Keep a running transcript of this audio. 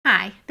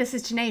Hi, this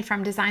is Janae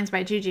from Designs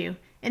by JuJu.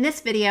 In this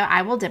video,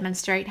 I will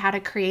demonstrate how to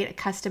create a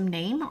custom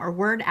name or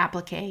word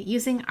applique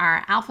using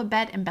our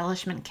Alphabet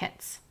Embellishment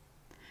Kits.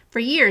 For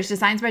years,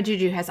 Designs by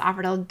JuJu has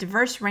offered a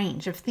diverse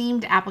range of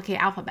themed applique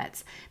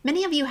alphabets.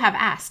 Many of you have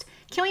asked,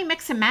 can we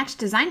mix and match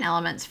design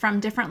elements from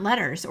different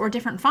letters or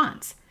different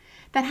fonts?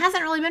 That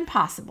hasn't really been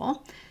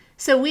possible,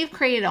 so we've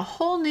created a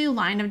whole new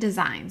line of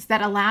designs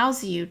that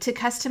allows you to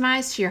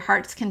customize to your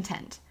heart's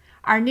content.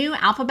 Our new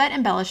Alphabet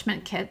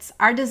Embellishment Kits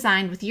are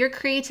designed with your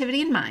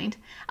creativity in mind,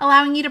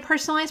 allowing you to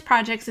personalize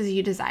projects as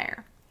you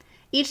desire.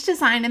 Each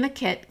design in the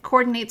kit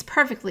coordinates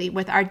perfectly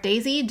with our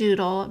Daisy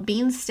Doodle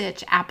Bean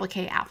Stitch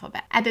Applique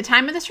Alphabet. At the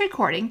time of this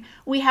recording,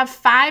 we have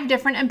 5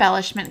 different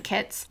embellishment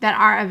kits that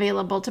are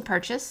available to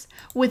purchase,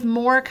 with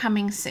more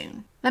coming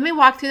soon. Let me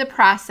walk through the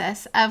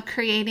process of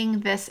creating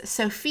this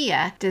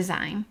Sophia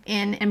design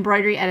in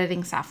embroidery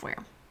editing software.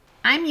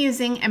 I'm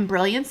using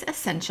Embrilliance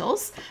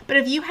Essentials, but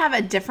if you have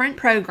a different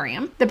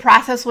program, the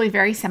process will be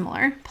very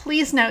similar.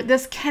 Please note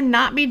this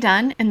cannot be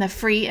done in the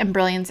free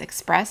Embrilliance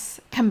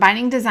Express.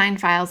 Combining design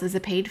files is a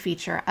paid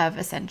feature of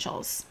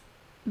Essentials.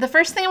 The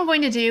first thing I'm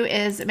going to do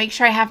is make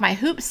sure I have my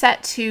hoop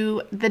set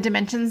to the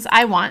dimensions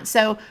I want.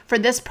 So for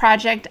this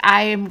project,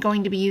 I am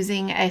going to be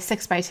using a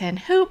 6x10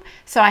 hoop.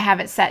 So I have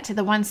it set to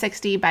the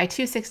 160 by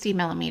 260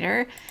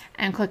 millimeter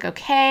and click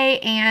OK.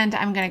 And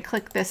I'm going to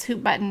click this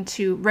hoop button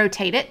to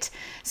rotate it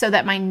so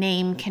that my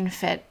name can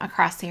fit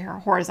across here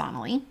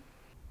horizontally.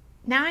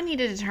 Now I need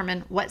to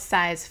determine what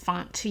size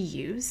font to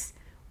use.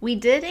 We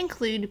did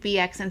include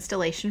BX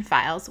installation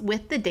files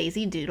with the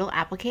Daisy Doodle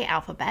Applique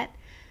Alphabet.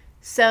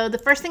 So the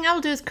first thing I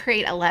will do is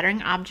create a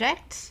lettering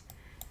object.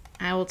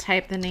 I will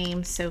type the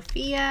name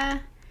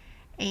Sophia,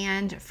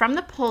 and from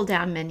the pull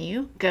down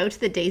menu, go to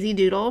the Daisy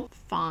Doodle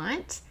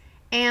font,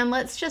 and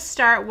let's just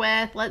start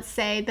with, let's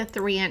say, the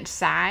 3-inch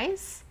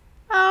size.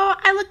 Oh,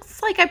 it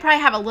looks like I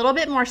probably have a little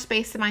bit more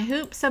space in my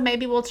hoop, so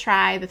maybe we'll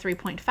try the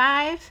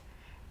 3.5.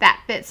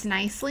 That fits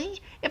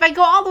nicely. If I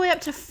go all the way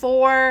up to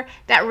 4,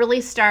 that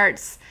really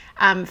starts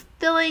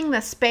filling the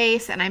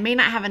space, and I may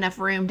not have enough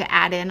room to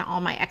add in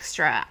all my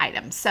extra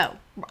items. So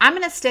I'm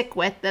going to stick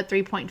with the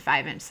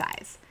 3.5-inch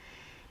size.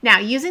 Now,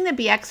 using the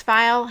BX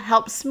file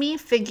helps me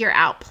figure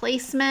out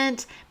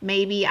placement.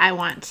 Maybe I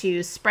want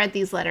to spread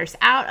these letters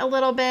out a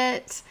little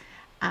bit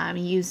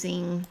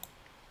using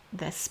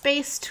the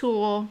space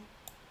tool.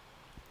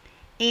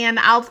 And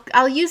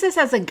I'll use this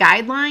as a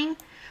guideline,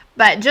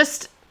 but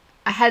just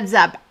a heads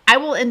up, I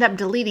will end up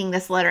deleting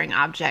this lettering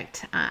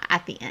object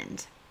at the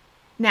end.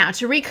 Now,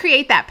 to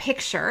recreate that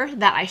picture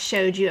that I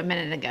showed you a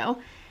minute ago,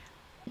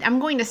 I'm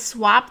going to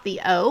swap the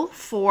O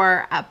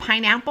for a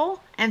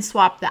pineapple and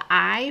swap the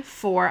I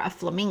for a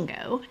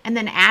flamingo, and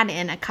then add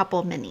in a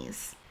couple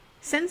minis.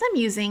 Since I'm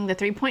using the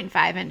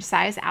 3.5-inch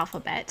size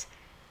alphabet,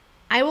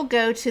 I will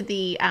go to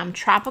the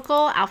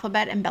Tropical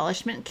Alphabet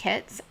Embellishment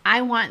Kits.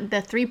 I want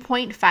the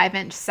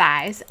 3.5-inch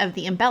size of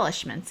the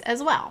embellishments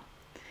as well.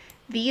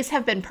 These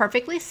have been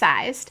perfectly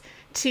sized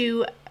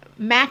to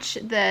match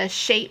the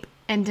shape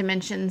and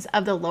dimensions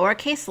of the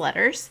lowercase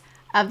letters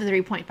of the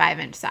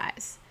 3.5-inch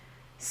size.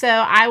 So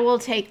I will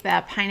take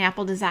the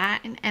pineapple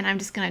design and I'm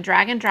just going to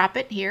drag and drop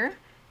it here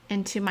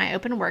into my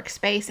open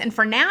workspace. And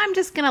for now, I'm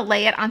just going to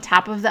lay it on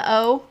top of the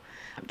O.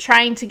 I'm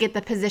trying to get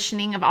the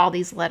positioning of all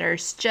these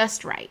letters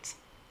just right.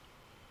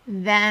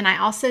 Then I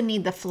also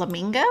need the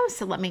flamingo.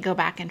 So let me go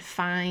back and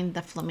find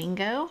the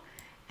flamingo,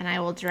 and I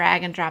will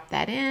drag and drop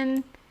that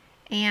in.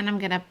 And I'm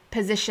going to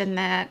position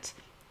that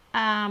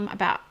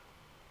about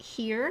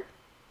here.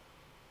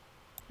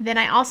 Then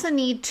I also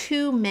need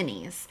 2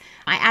 minis.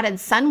 I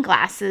added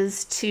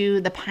sunglasses to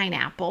the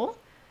pineapple.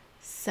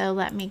 So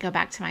let me go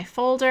back to my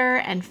folder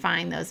and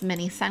find those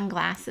mini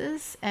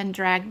sunglasses and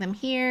drag them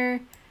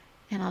here.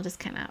 And I'll just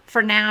kind of,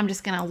 for now, I'm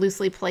just going to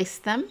loosely place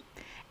them.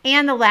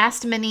 And the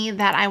last mini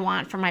that I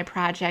want for my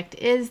project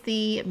is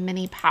the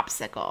mini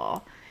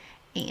popsicle.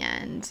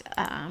 And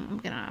I'm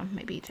going to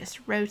maybe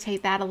just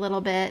rotate that a little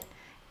bit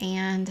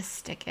and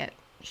stick it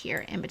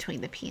here in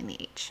between the P and the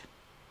H.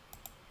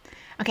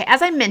 Okay,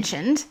 as I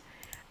mentioned,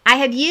 I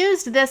had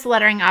used this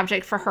lettering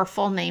object for her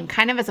full name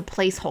kind of as a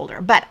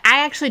placeholder, but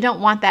I actually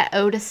don't want that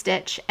O to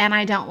stitch and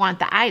I don't want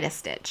the I to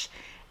stitch.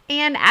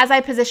 And as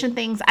I position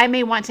things, I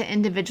may want to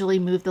individually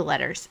move the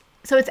letters.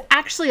 So it's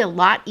actually a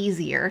lot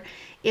easier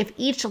if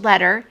each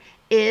letter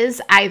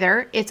is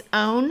either its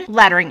own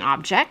lettering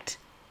object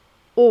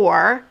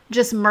or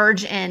just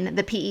merge in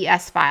the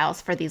PES files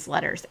for these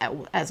letters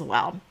as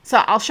well. So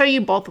I'll show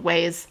you both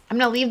ways. I'm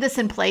going to leave this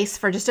in place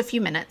for just a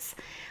few minutes.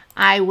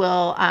 I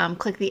will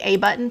click the A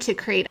button to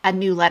create a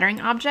new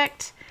lettering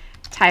object,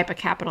 type a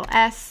capital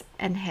S,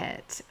 and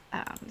hit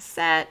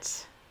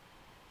set,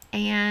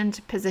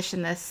 and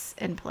position this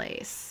in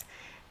place.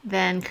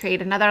 Then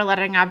create another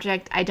lettering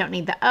object. I don't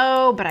need the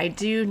O, but I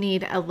do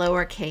need a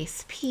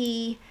lowercase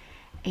p,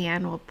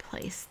 and we'll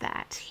place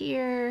that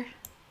here.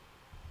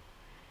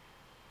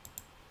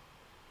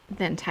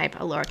 Then type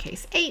a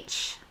lowercase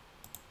h,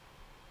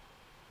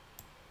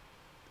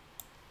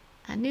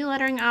 a new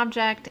lettering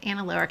object, and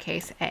a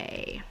lowercase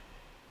a.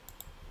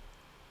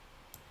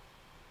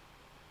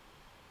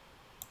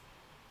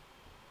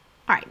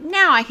 All right,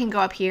 now I can go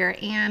up here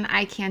and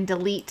I can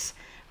delete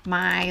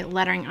my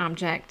lettering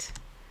object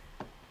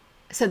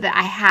so that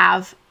I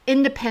have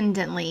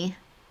independently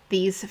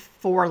these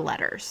 4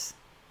 letters.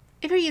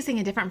 If you're using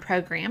a different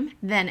program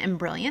than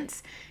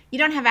Embrilliance, you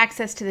don't have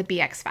access to the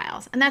BX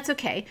files, and that's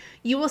okay.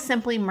 You will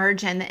simply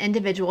merge in the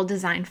individual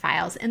design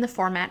files in the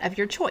format of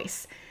your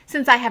choice.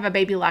 Since I have a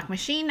Baby Lock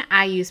machine,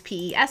 I use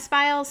PES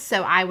files,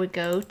 so I would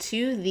go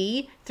to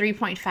the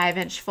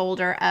 3.5-inch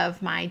folder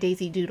of my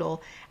Daisy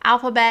Doodle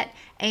Alphabet,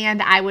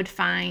 and I would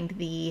find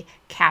the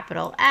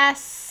capital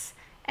S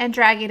and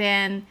drag it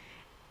in,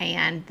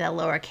 and the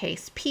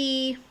lowercase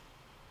p,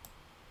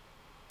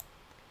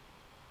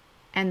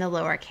 and the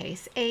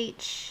lowercase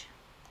h,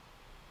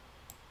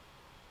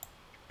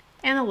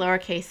 and the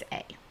lowercase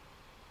a.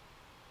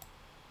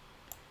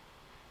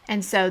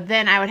 And so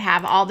then I would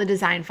have all the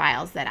design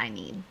files that I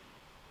need.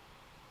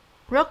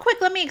 Real quick,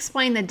 let me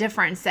explain the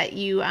difference that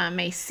you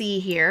may see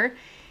here.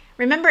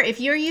 Remember, if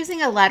you're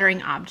using a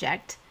lettering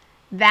object,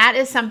 that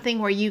is something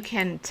where you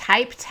can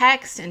type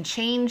text and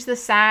change the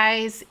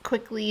size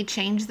quickly,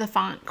 change the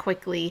font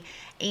quickly.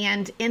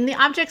 And in the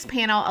objects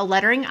panel, a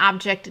lettering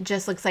object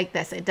just looks like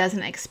this. It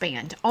doesn't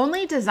expand.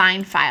 Only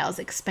design files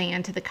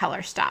expand to the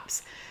color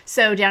stops.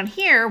 So down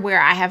here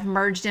where I have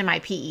merged in my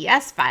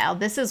PES file,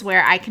 this is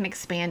where I can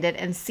expand it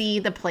and see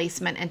the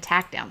placement and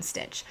tack down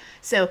stitch.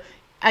 So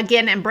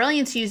again,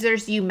 Embrilliance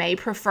users, you may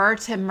prefer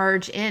to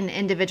merge in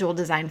individual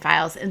design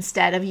files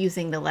instead of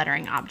using the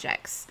lettering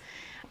objects.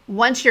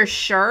 Once you're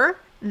sure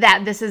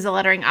that this is a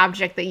lettering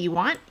object that you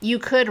want, you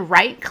could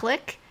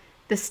right-click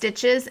the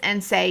stitches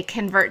and say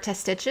convert to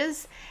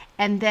stitches,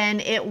 and then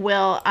it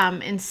will,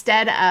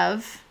 instead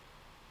of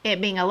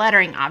it being a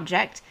lettering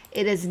object,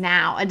 it is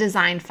now a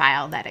design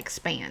file that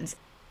expands.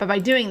 But by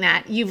doing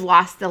that, you've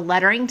lost the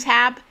lettering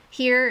tab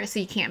here, so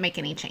you can't make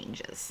any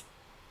changes.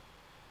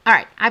 All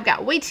right, I've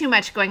got way too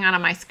much going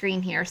on my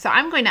screen here, so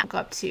I'm going to go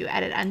up to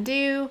Edit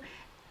Undo.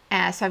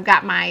 So I've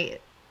got my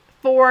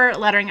 4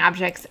 lettering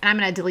objects, and I'm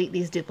going to delete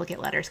these duplicate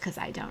letters because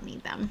I don't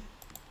need them.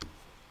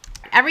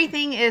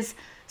 Everything is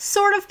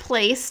sort of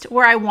placed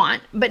where I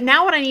want, but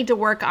now what I need to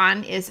work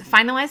on is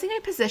finalizing my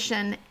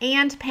position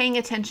and paying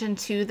attention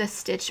to the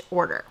stitch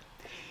order.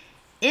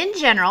 In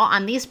general,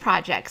 on these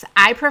projects,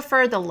 I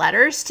prefer the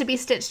letters to be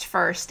stitched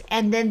first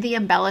and then the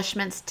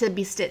embellishments to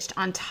be stitched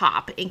on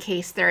top in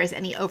case there is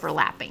any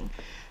overlapping.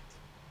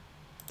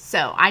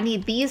 So I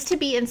need these to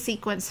be in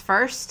sequence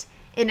first.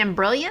 In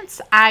Embrilliance,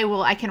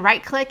 I can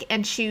right click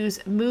and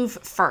choose Move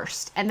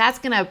First, and that's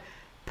going to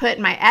put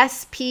my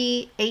S,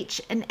 P,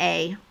 H, and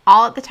A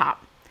all at the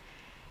top.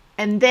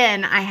 And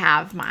then I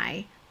have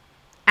my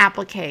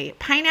applique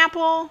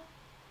pineapple.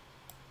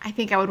 I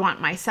think I would want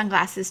my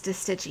sunglasses to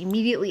stitch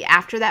immediately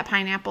after that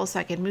pineapple, so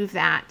I could move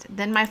that,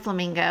 then my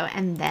flamingo,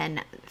 and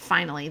then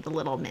finally the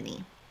little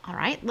mini. All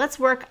right, let's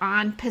work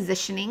on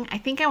positioning. I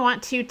think I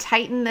want to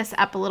tighten this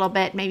up a little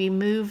bit, maybe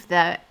move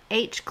the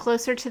H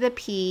closer to the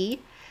P,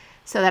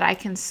 so that I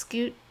can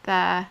scoot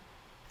the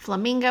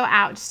flamingo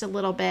out just a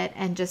little bit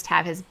and just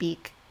have his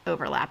beak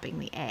overlapping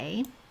the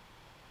A.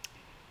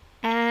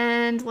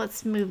 And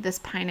let's move this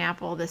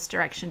pineapple this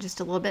direction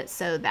just a little bit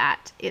so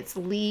that its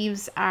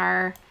leaves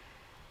are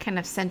kind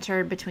of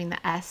centered between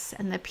the S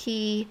and the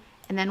P.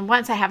 And then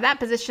once I have that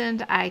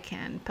positioned, I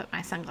can put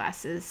my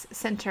sunglasses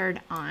centered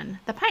on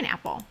the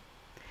pineapple.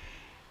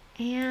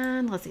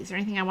 And let's see, is there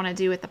anything I want to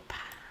do with the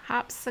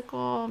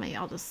popsicle? Maybe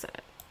I'll just set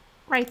it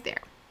right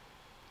there.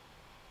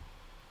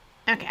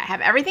 Okay, I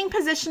have everything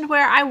positioned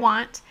where I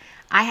want.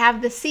 I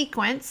have the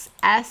sequence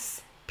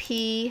S,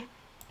 P,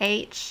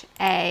 H,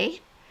 A,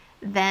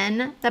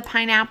 then the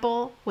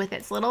pineapple with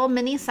its little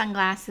mini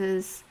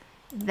sunglasses,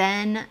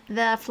 then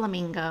the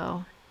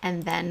flamingo,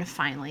 and then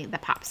finally the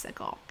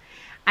popsicle.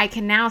 I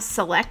can now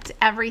select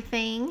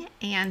everything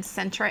and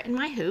center it in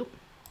my hoop.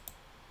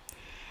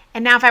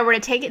 And now if I were to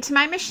take it to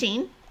my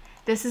machine,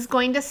 this is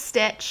going to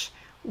stitch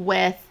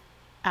with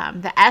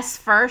the S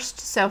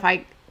first. So if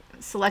I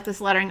select this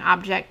lettering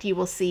object, you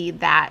will see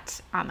that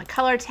on the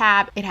color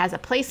tab, it has a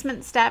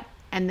placement step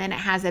and then it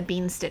has a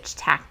bean stitch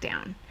tack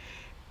down.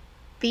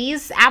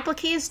 These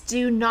appliques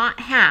do not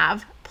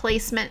have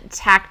placement,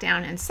 tack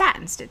down, and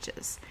satin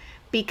stitches.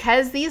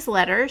 Because these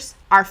letters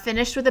are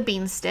finished with a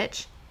bean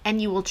stitch and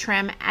you will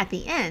trim at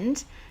the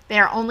end,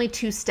 there are only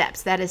 2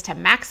 steps. That is to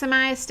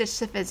maximize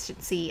stitch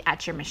efficiency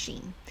at your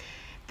machine.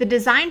 The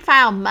design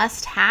file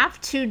must have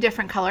 2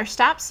 different color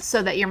stops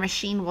so that your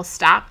machine will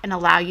stop and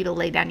allow you to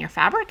lay down your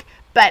fabric,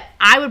 but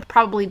I would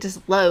probably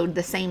just load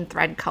the same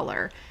thread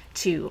color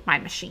to my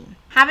machine.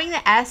 Having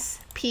the S,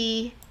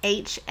 P,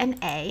 H, and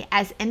A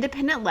as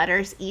independent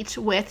letters, each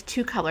with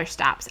 2 color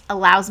stops,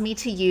 allows me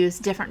to use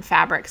different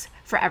fabrics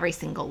for every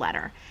single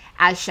letter,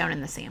 as shown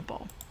in the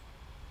sample.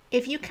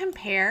 If you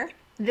compare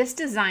this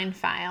design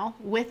file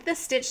with the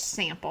stitch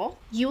sample,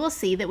 you will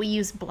see that we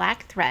use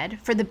black thread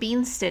for the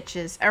bean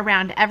stitches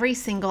around every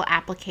single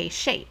applique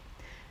shape.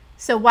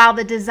 So while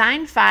the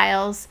design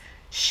files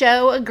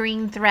show a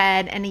green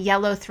thread and a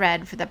yellow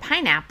thread for the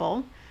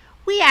pineapple,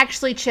 we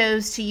actually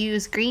chose to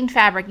use green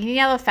fabric and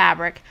yellow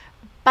fabric,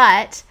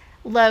 but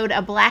load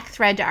a black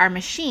thread to our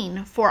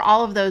machine for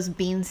all of those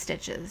bean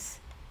stitches.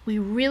 We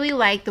really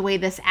like the way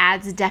this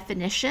adds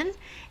definition.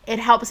 It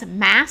helps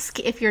mask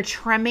if your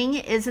trimming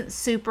isn't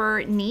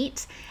super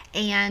neat,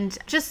 and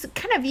just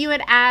kind of view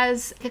it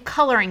as a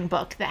coloring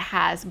book that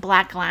has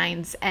black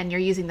lines and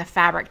you're using the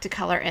fabric to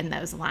color in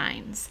those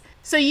lines.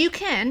 So you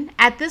can,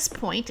 at this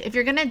point, if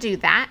you're going to do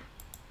that,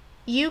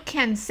 you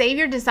can save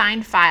your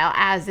design file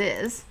as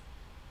is,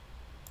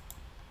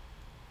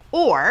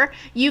 or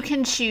you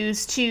can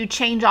choose to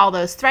change all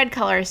those thread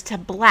colors to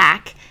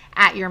black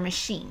at your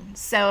machine.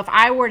 So if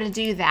I were to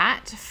do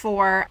that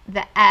for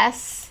the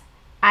S,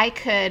 I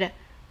could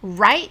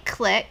right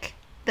click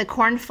the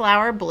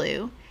cornflower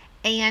blue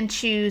and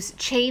choose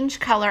change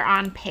color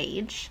on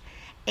page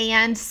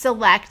and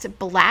select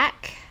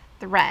black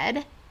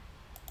thread,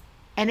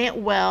 and it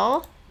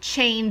will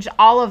change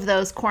all of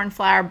those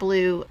cornflower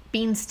blue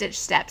bean stitch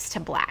steps to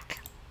black.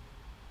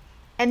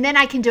 And then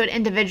I can do it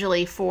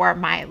individually for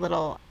my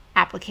little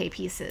applique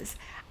pieces.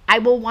 I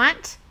will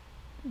want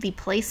the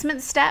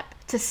placement step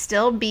to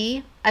still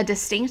be a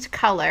distinct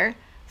color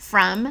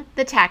from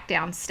the tack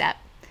down step,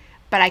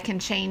 but I can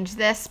change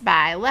this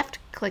by left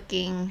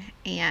clicking,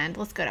 and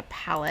let's go to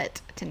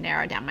palette to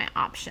narrow down my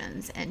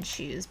options and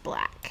choose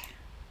black.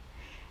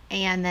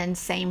 And then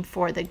same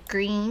for the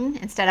green.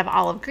 Instead of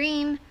olive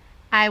green,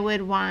 I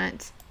would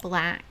want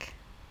black.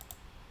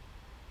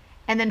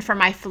 And then for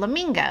my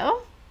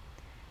flamingo,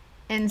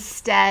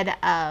 instead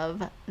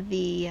of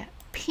the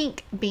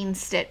pink bean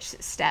stitch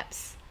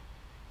steps,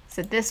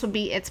 so this would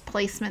be its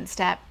placement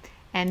step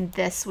and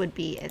this would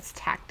be its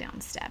tack down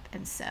step,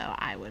 and so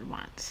I would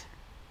want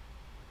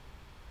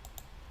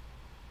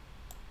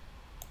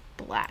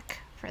black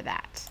for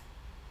that.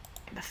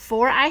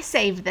 Before I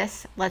save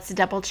this, let's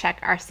double check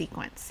our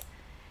sequence.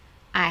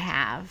 I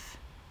have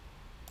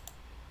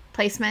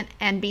placement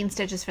and bean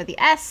stitches for the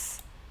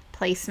S,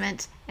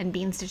 placement and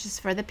bean stitches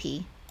for the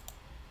P,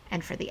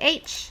 and for the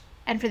H,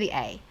 and for the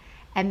A.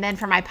 And then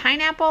for my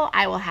pineapple,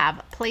 I will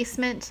have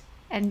placement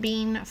and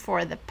bean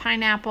for the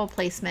pineapple,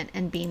 placement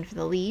and bean for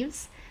the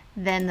leaves.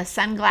 Then the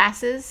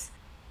sunglasses.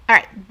 All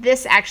right,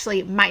 this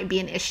actually might be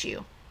an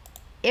issue.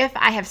 If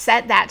I have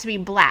set that to be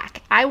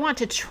black, I want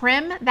to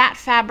trim that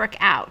fabric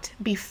out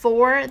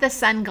before the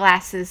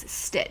sunglasses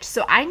stitch.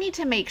 So I need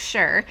to make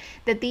sure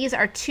that these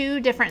are two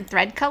different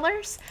thread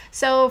colors.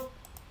 So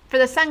for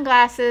the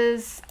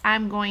sunglasses,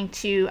 I'm going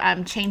to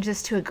change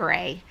this to a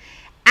gray.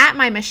 At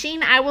my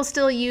machine, I will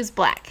still use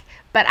black,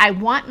 but I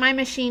want my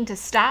machine to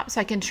stop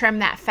so I can trim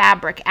that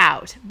fabric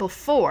out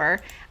before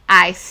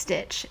I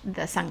stitch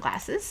the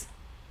sunglasses.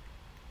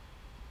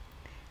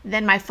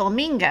 Then my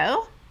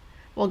flamingo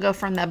will go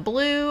from the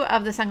blue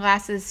of the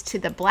sunglasses to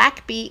the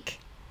black beak,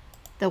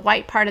 the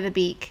white part of the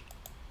beak,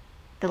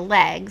 the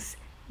legs,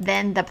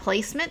 then the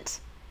placement,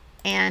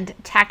 and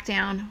tack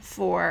down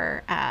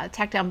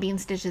bean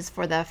stitches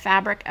for the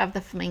fabric of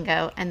the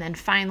flamingo, and then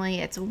finally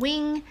its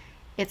wing,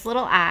 its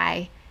little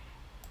eye,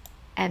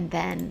 and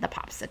then the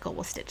popsicle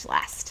will stitch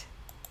last.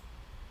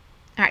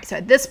 All right, so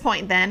at this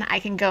point then I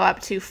can go up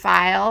to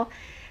File,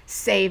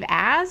 Save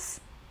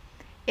As.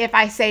 If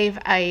I save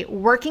a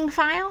working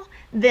file,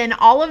 then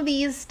all of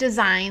these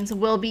designs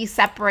will be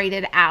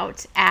separated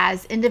out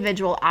as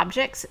individual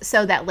objects,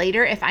 so that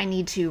later if I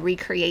need to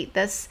recreate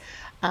this,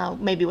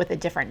 maybe with a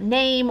different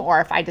name,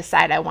 or if I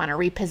decide I want to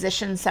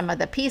reposition some of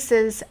the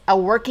pieces, a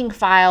working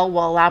file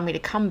will allow me to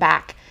come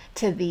back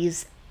to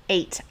these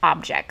 8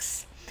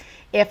 objects.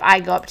 If I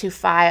go up to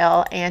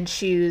File and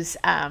choose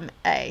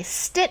a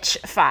stitch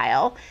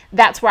file,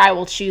 that's where I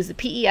will choose the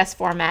PES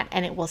format,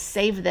 and it will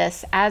save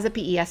this as a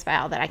PES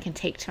file that I can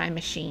take to my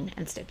machine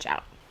and stitch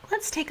out.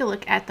 Let's take a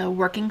look at the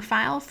working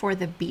file for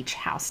the beach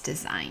house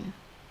design.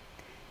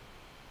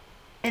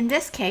 In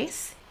this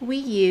case, we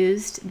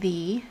used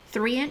the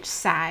 3-inch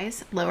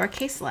size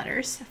lowercase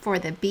letters for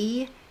the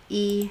B,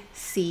 E,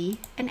 C,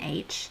 and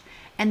H,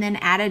 and then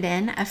added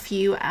in a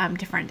few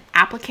different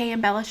applique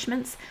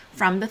embellishments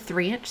from the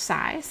 3-inch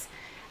size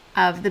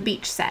of the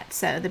beach set.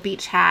 So the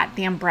beach hat,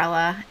 the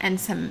umbrella, and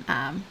some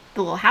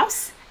the little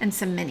house, and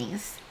some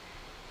minis.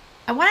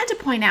 I wanted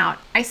to point out,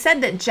 I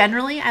said that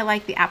generally I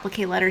like the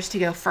applique letters to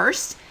go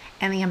first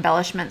and the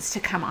embellishments to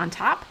come on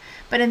top,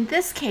 but in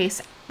this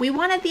case we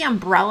wanted the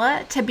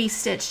umbrella to be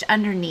stitched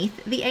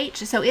underneath the H,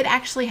 so it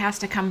actually has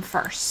to come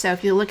first. So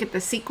if you look at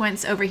the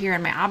sequence over here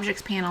in my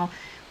objects panel,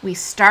 we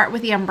start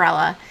with the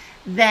umbrella,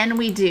 then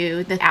we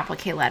do the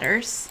applique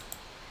letters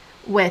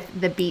with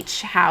the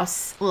beach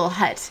house little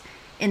hut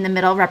in the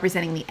middle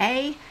representing the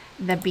A,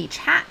 the beach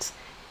hat,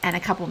 and a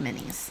couple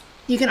minis.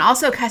 You can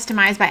also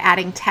customize by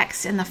adding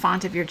text in the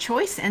font of your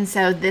choice, and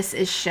so this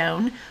is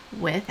shown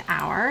with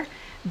our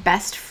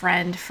Best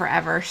Friend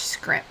Forever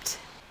script.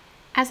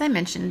 As I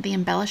mentioned, the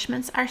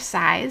embellishments are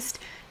sized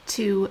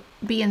to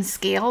be in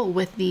scale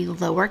with the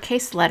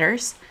lowercase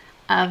letters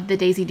of the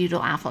Daisy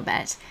Doodle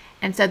alphabet,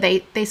 and so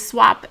they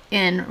swap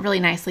in really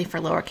nicely for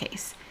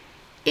lowercase.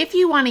 If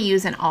you want to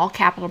use an all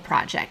capital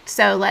project,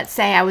 so let's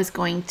say I was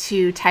going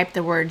to type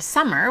the word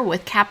summer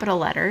with capital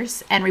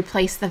letters and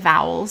replace the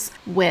vowels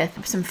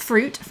with some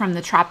fruit from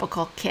the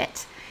tropical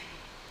kit,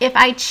 If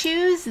I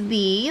choose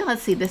the,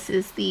 let's see, this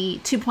is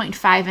the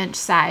 2.5 inch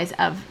size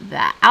of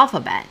the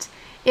alphabet.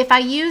 If I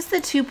use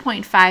the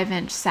 2.5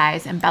 inch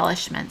size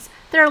embellishments,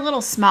 they're a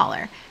little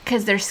smaller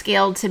because they're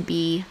scaled to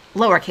be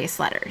lowercase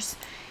letters.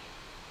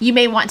 You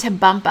may want to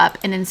bump up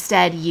and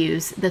instead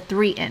use the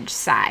 3 inch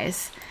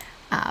size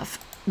of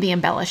the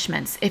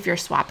embellishments if you're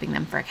swapping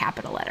them for a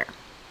capital letter.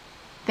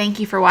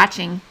 Thank you for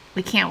watching.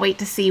 We can't wait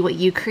to see what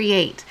you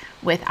create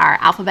with our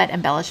Alphabet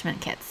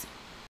Embellishment Kits.